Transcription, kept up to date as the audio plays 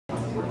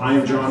I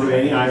am John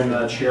Devaney. I am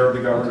the chair of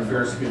the Government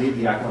Affairs Committee at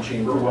the Yakima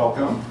Chamber.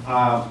 Welcome.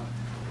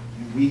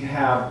 We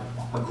have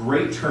a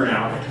great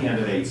turnout of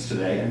candidates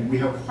today, and we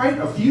have quite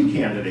a few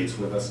candidates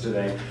with us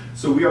today.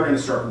 So we are going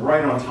to start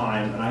right on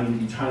time, and I need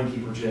to be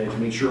timekeeper today to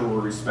make sure we're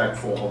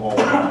respectful of all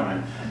the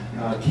time.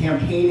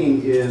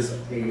 Campaigning is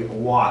a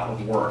lot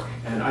of work,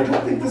 and I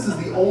don't think this is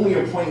the only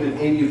appointment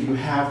any of you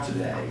have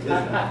today, is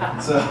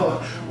it?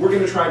 So we're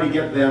going to try to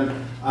get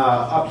them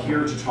up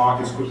here to talk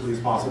as quickly as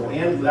possible,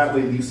 and that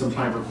way leave some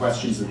time for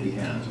questions at the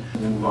end.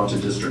 We'll move on to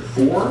District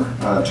 4,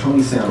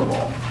 Tony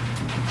Sandoval.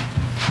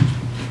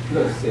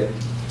 Let's sit.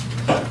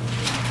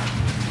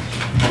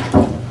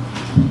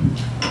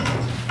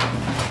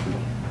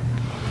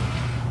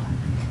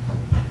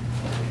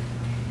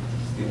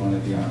 Still want to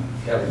be on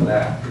Kelly's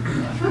lap. I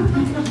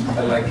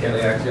like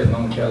Kelly, actually. I've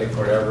known Kelly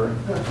forever.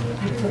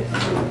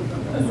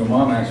 And your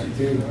mom, actually,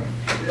 too.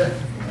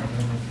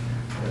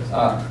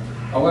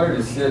 I wanted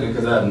to sit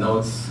because I have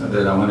notes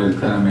that I wanted to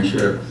kind of make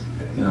sure,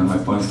 you know, my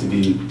points to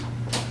be,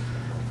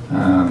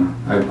 I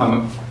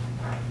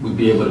would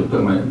be able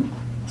to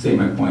say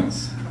my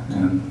points,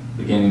 and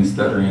beginning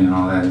stuttering and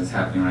all that is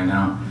happening right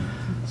now.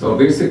 So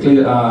basically,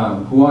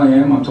 who I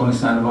am, I'm Tony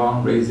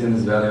Sandoval, raised in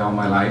this valley all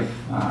my life.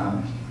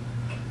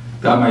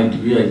 Got my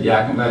degree at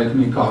Yakima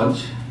Community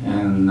College,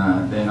 and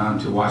then on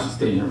to Washington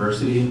State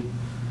University.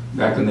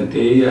 Back in the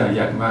day,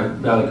 Yakima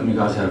Valley Community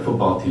College had a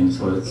football team,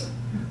 so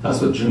that's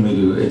what drew me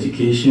to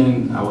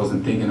education. I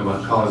wasn't thinking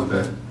about college,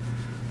 but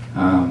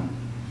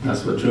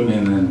that's what drew me,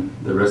 and then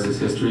the rest is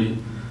history.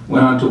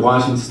 Went on to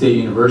Washington State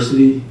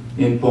University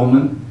in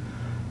Pullman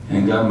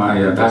and got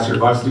my Bachelor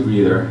of Arts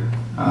degree there.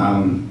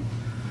 I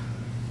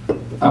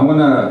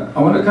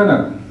wanna kind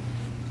of,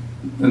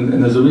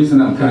 and there's a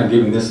reason I'm kind of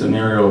giving this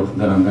scenario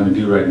that I'm going to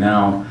do right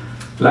now.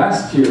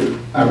 Last year,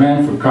 I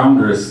ran for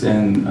Congress,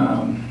 and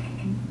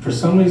for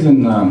some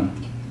reason,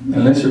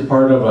 unless you're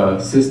part of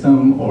a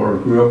system or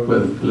grew up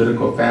with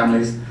political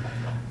families,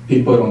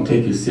 people don't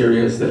take you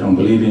serious, they don't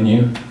believe in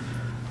you.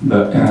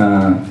 But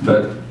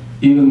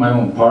even my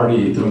own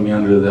party threw me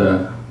under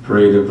the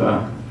parade of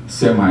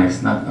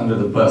semis, not under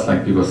the bus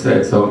like people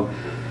said. So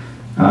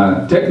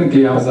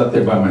technically I was out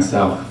there by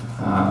myself.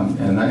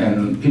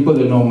 And people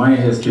that know my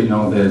history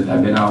know that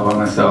I've been out by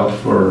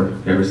myself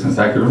ever since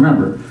I can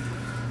remember.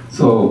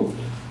 So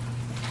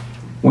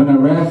when I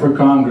ran for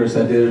Congress,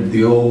 I did it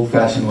the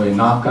old-fashioned way,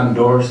 knock on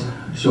doors,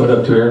 showed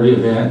up to every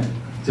event,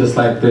 just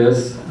like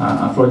this.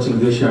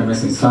 Unfortunately, this year I'm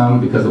missing some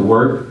because of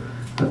work.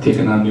 I've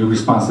taken on new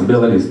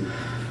responsibilities.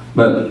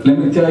 But let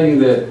me tell you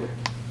that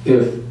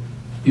if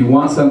you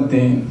want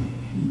something,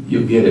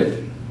 you get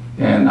it.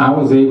 And I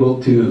was able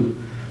to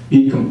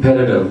be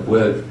competitive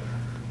with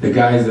the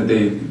guys that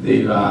they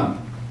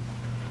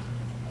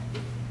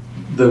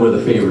were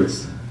the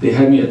favorites. They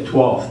had me at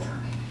 12th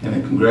in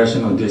the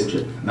congressional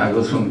district. And that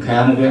goes from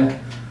Canada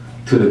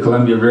to the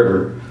Columbia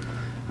River.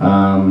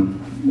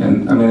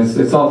 And I mean,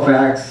 it's all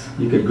facts.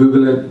 You could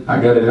Google it.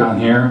 I got it on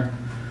here.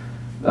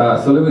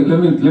 So let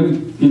me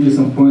give you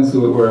some points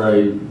where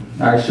I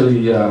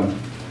actually,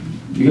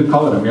 you could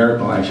call it a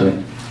miracle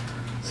actually.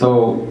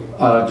 So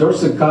George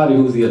Cicciotti,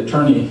 who's the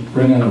attorney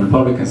running on the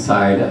Republican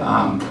side,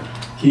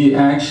 he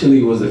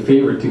actually was a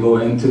favorite to go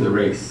into the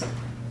race.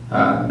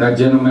 That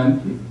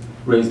gentleman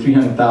raised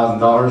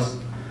 $300,000.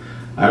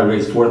 I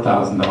raised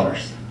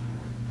 $4,000.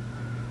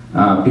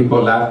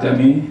 People laughed at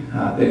me.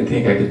 They didn't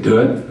think I could do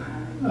it.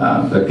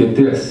 But get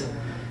this.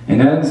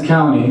 In Adams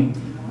County,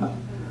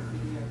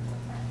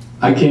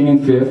 I came in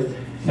 5th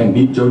and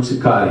beat George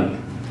Cicciotti.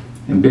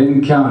 In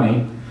Benton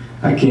County,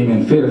 I came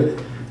in 5th,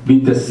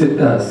 beat the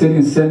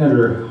sitting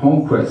Senator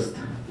Holmquist.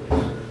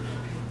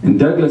 In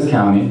Douglas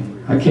County,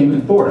 I came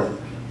in 4th,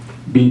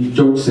 beat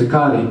George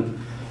Cicciotti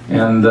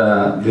and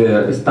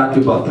the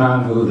Estacio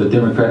Beltran, who the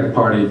Democratic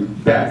Party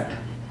backed.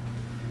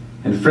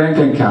 In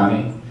Franklin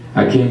County,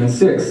 I came in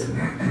 6th,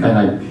 and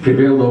I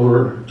prevailed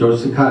over George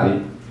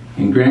Cicciotti.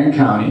 In Grand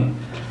County,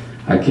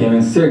 I came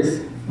in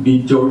 6th,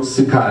 beat George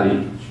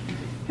Cicciotti.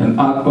 In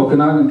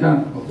Okanagan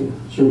County,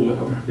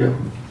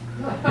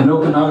 in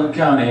Okanagan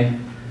County,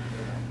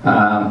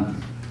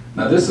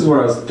 now this is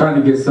where I was trying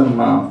to get some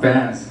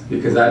fans,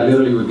 because I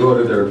literally would go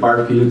to their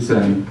barbecues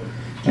and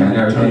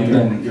everything.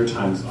 And your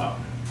time's up.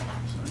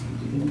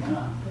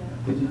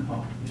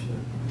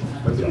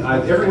 But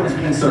everyone's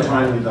being so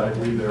timely that I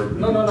believe there are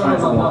time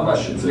for more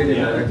questions. I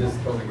just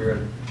over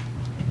here.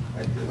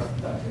 I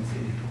just can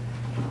see.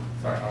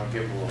 Sorry, I'll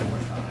give a little more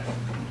time.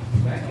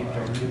 Thank you.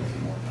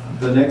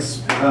 The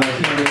next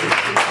candidate.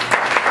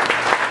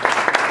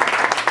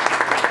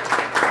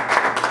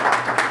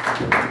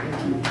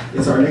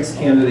 Our next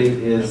candidate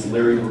is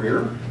Larry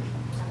Breer.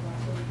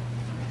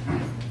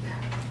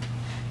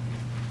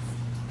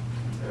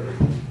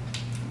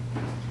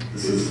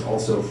 This is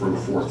also for the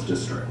 4th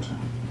District.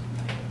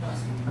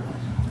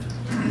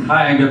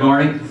 Hi, good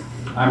morning.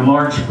 I'm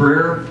Lawrence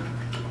Breer.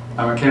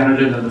 I'm a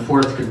candidate in the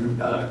 4th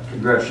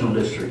Congressional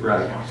District,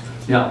 right?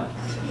 Yeah.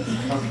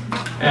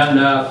 And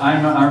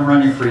I'm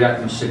running for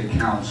Yakima City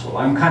Council.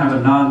 I'm kind of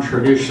a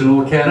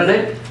non-traditional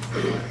candidate.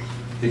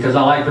 because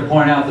I like to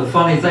point out the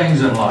funny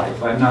things in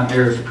life. I'm not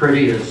near as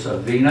pretty as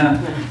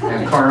Vina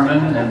and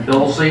Carmen and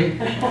Dulcie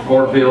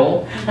or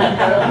Bill.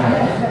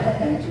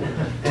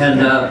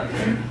 And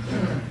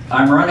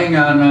I'm running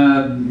on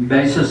a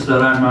basis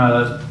that I'm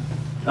a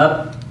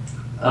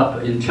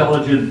up,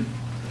 intelligent,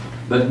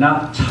 but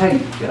not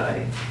tight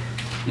guy.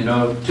 You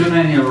know, too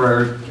many of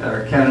our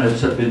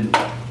candidates have been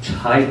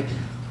tight.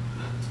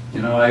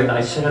 You know,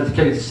 I sit at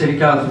the city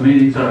council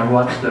meetings and I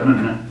watch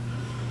them, and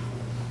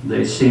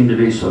they seem to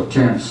be so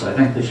tense. I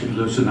think they should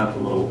loosen up a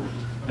little.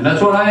 And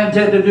that's what I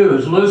intend to do,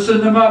 is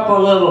loosen them up a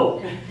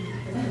little.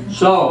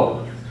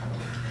 So,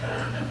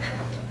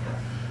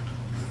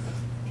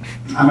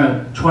 I'm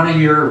a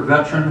 20-year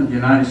veteran of the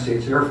United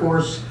States Air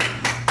Force.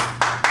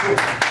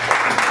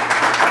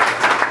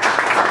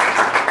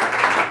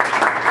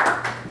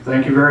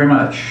 Thank you very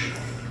much.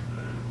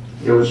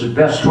 It was the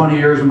best 20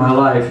 years of my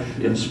life,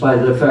 in spite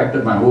of the fact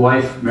that my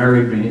wife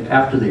married me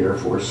after the Air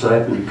Force, so I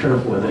have to be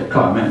careful with that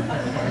comment.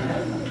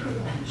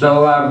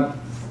 So,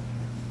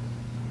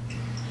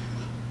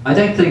 I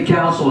think the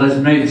council has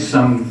made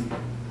some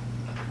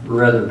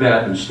rather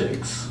bad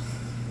mistakes.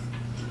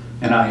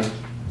 And I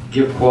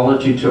give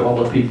quality to all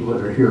the people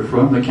that are here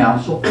from the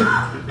council,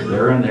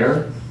 there and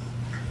there,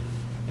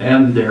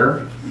 and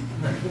there.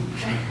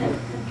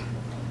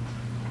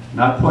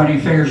 Not pointing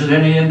fingers at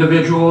any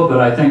individual, but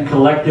I think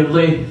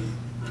collectively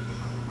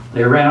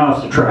they ran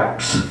off the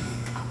tracks.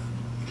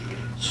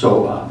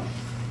 So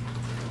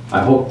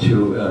I hope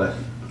to,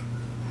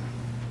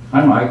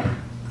 hi Mike,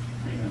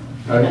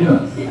 how are you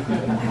doing?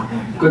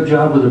 Good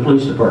job with the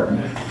police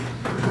department.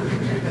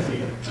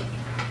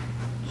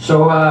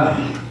 So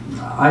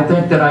I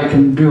think that I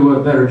can do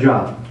a better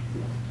job.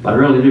 I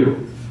really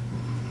do.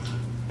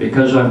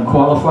 Because I'm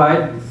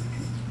qualified,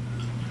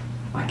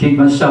 I keep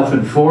myself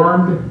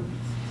informed.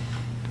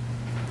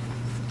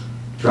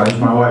 Drives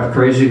my wife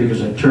crazy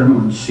because I turn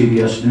on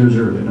CBS News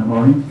early in the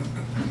morning.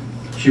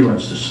 She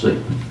wants to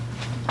sleep.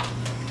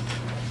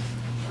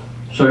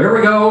 So here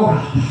we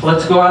go.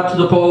 Let's go out to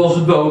the polls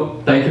and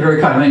vote. Thank you very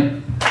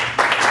kindly.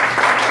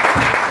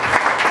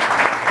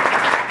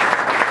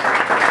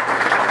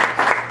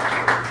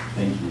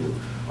 Thank you.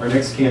 Our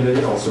next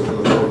candidate, also for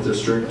the 4th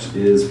District,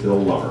 is Bill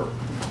Lover.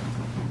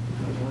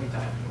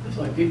 It's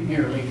like getting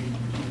here, lady.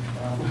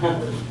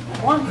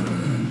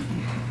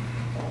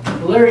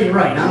 Larry's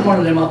right. I'm one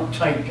of them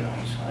uptight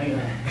guys.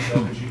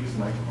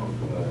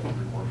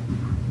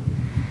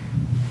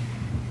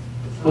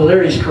 Well,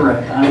 Larry's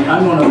correct.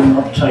 I'm one of them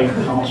uptight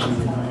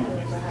councilmen.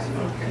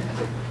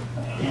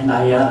 And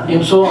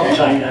I'm so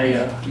uptight,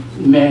 I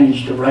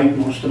managed to write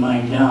most of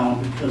mine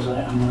down because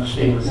I'm going to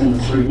stay within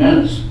the 3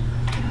 minutes.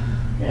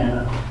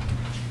 And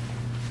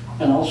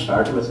I'll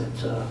start with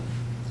it.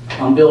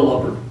 I'm Bill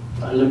Lover.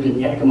 I lived in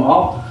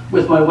Yakima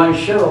with my wife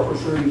Cheryl for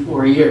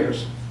 34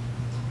 years.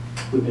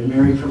 We've been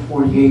married for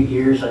 48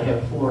 years. I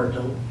have 4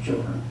 adult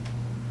children.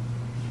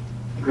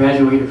 I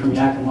graduated from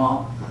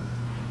Yakima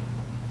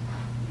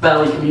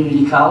Valley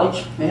Community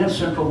College and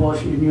Central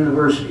Washington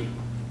University,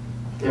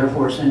 the Air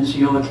Force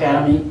NCO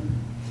Academy,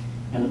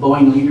 and the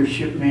Boeing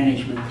Leadership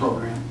Management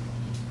Program.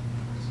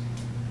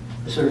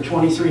 I served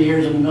 23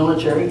 years in the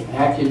military,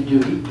 active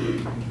duty.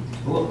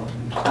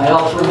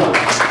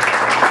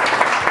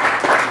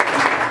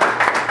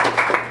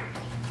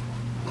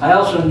 I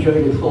also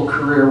enjoyed a full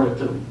career with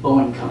the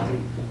Boeing company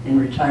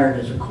and retired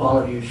as a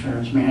quality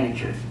assurance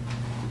manager.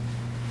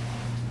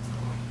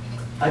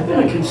 I've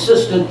been a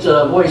consistent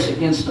voice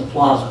against the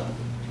plaza.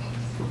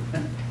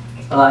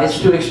 It's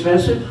too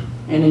expensive,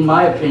 and in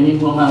my opinion,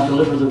 will not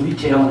deliver the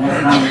retail and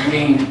economic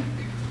gain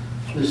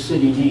the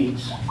city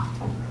needs.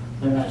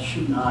 They're not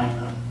shooting high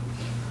enough.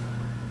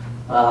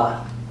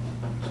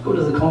 Let's go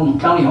to the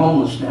County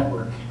Homeless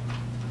Network.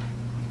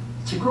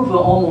 It's a group of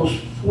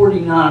almost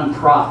 40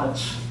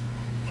 nonprofits,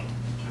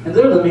 and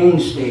they're the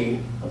mainstay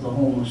of the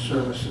homeless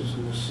services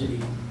in the city.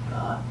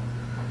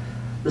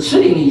 The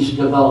city needs to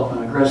develop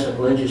an aggressive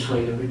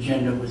legislative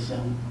agenda with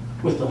them,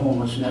 with the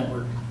homeless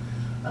network.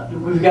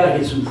 We've got to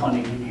get some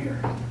funding in here,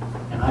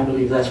 and I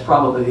believe that's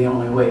probably the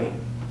only way.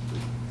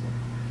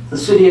 The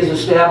city has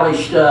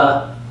established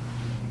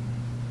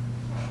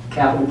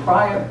capital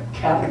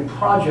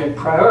project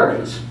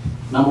priorities.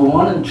 Number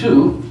 1 and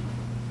 2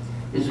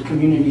 is a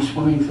community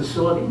swimming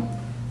facility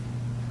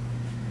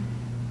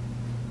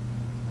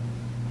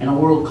and a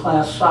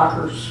world-class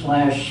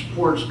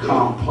soccer/sports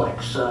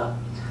complex.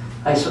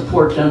 I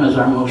support them as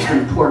our most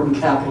important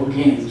capital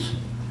gains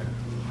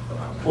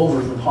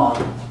over the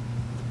plaza.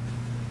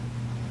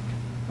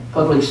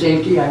 Public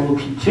safety, I will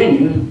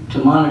continue to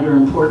monitor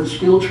important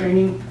skill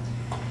training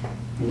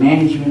and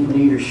management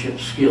leadership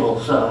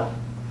skills.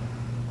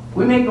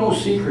 We make no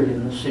secret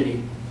in the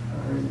city,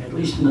 or at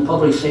least in the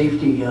Public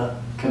Safety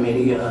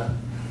Committee,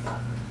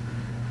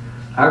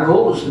 our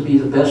goal is to be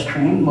the best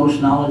trained,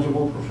 most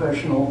knowledgeable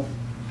professional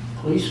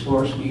police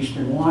force in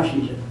Eastern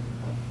Washington.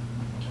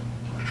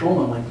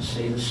 Patrolmen like to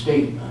say the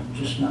state,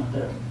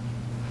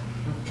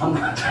 I'm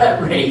not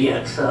that ready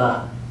yet.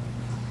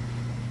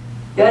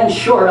 Yeah, in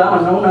short, I'm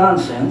a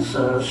no-nonsense,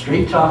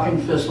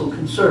 straight-talking fiscal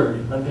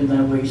conservative. I've been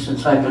that way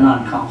since I've been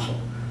on council.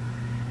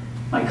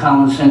 My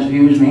common sense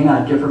views may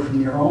not differ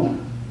from your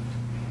own.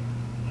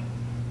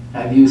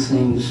 I view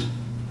things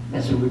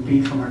as it would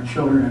be from our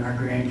children and our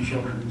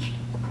grandchildren's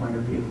point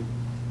of view.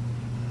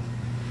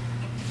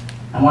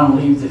 I want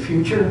to leave the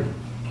future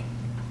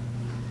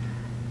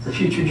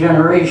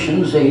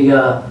generations,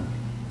 a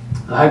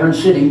vibrant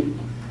city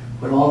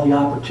with all the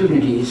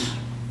opportunities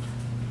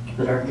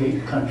that our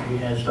great country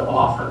has to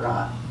offer.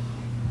 Are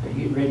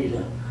you ready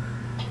to?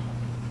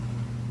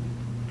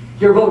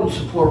 Your vote and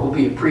support will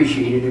be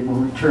appreciated and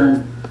will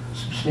return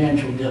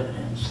substantial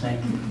dividends.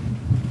 Thank you.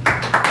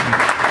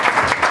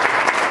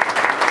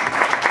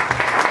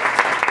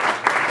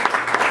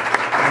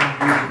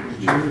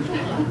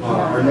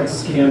 Our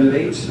next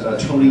candidate,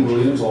 Tony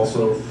Williams,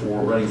 also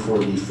running for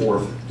the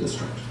 4th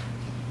District.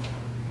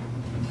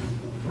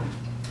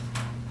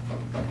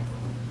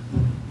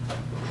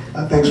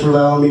 Thanks for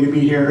allowing me to be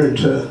here and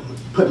to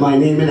put my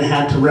name in a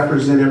hat to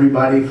represent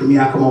everybody from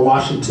Yakima,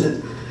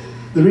 Washington.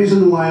 The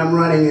reason why I'm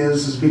running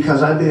is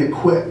because I've been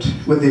equipped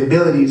with the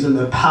abilities and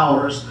the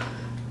powers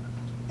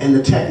and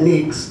the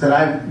techniques that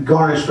I've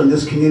garnished from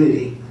this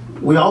community.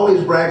 We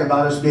always brag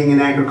about us being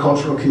an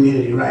agricultural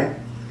community, right?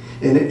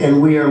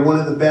 And we are one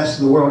of the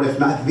best in the world, if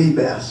not the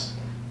best.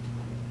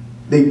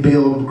 They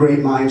build great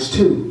minds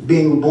too.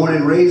 Being born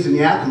and raised in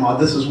Yakima,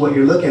 this is what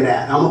you're looking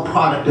at. I'm a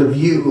product of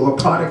you, a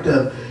product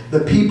of the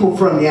people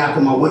from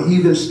Yakima, what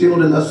you've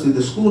instilled in us through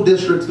the school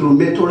district, through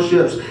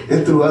mentorships,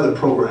 and through other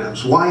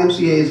programs.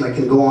 YMCAs, I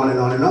can go on and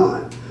on and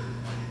on.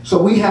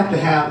 So we have to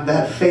have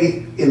that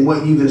faith in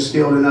what you've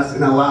instilled in us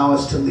and allow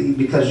us to lead,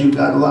 because you've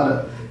got a lot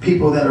of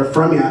people that are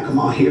from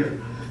Yakima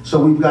here. So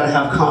we've got to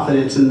have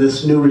confidence in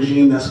this new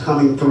regime that's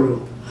coming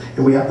through.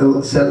 And we have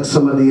to set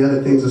some of the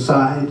other things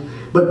aside.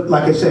 But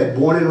like I said,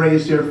 born and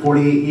raised here,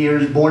 48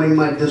 years, born in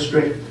my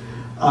district.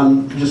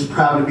 I'm just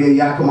proud to be a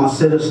Yakima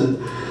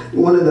citizen.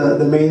 One of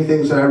the main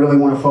things that I really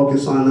want to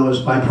focus on, though,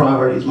 is my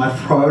priorities. My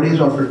priorities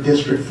are for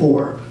District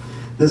 4.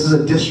 This is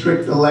a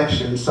district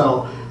election,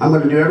 so I'm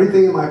going to do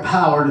everything in my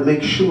power to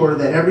make sure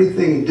that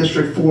everything in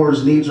District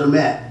 4's needs are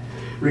met,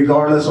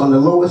 regardless on the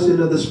lowest end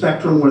of the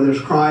spectrum where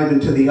there's crime,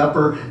 into the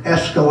upper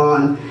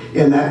echelon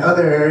in that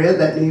other area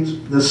that needs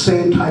the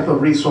same type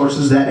of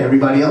resources that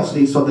everybody else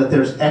needs, so that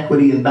there's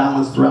equity and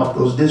balance throughout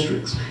those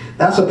districts.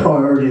 That's a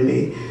priority to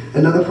me.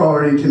 Another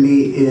priority to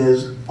me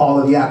is all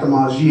of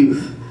Yakima's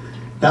youth.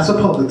 That's a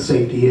public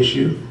safety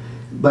issue.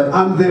 But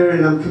I'm there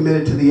and I'm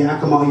committed to the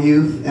Yakima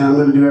youth, and I'm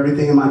going to do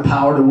everything in my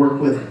power to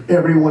work with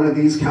every one of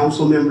these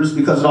council members,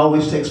 because it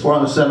always takes 4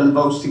 out of 7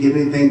 votes to get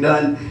anything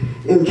done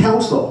in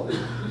council.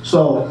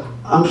 So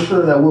I'm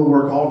sure that we'll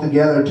work all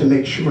together to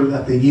make sure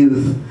that the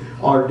youth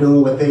are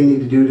doing what they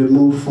need to do to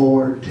move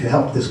forward, to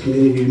help this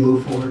community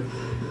move forward.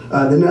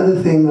 Another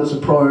thing that's a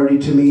priority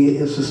to me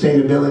is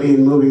sustainability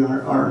and moving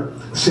our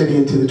city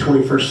into the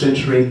 21st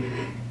century.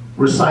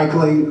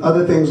 Recycling,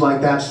 other things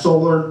like that,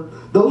 solar,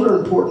 those are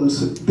important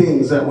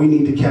things that we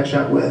need to catch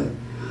up with.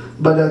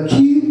 But a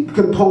key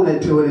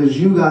component to it is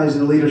you guys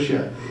in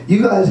leadership.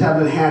 You guys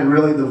haven't had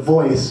really the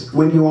voice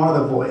when you are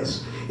the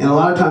voice. And a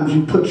lot of times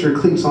you put your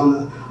cleats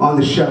on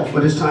the shelf,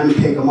 but it's time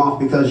to take them off,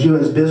 because you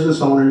as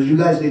business owners, you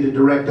guys need to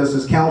direct us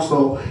as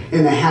council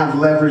and to have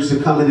leverage to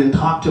come in and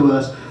talk to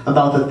us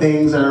about the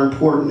things that are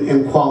important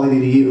and quality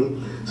to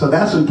you. So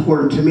that's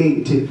important to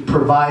me, to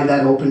provide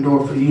that open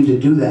door for you to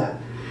do that.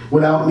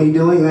 Without me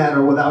doing that,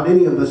 or without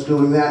any of us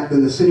doing that,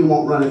 then the city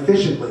won't run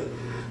efficiently.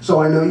 So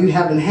I know you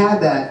haven't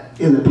had that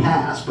in the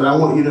past, but I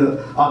want you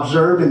to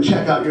observe and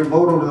check out your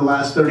vote over the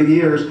last 30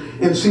 years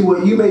and see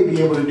what you may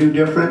be able to do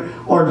different,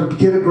 or to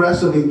get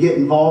aggressive and get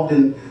involved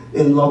in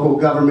local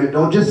government.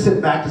 Don't just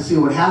sit back to see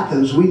what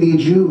happens. We need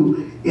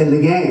you in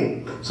the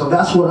game. So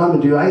that's what I'm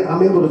going to do.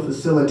 I'm able to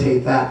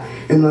facilitate that.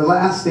 And the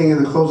last thing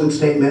in the closing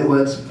statement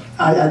was,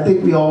 I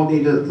think we all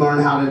need to learn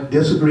how to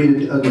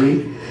disagree to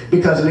agree.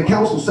 Because in a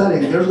council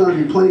setting, there's going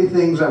to be plenty of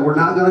things that we're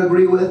not going to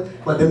agree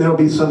with, but then there'll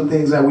be some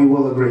things that we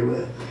will agree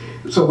with.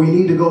 So we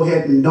need to go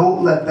ahead and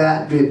don't let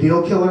that be a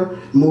deal killer.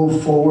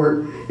 Move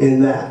forward in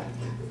that.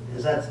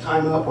 Is that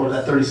time up, or is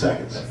that 30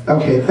 seconds?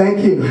 Okay, thank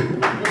you.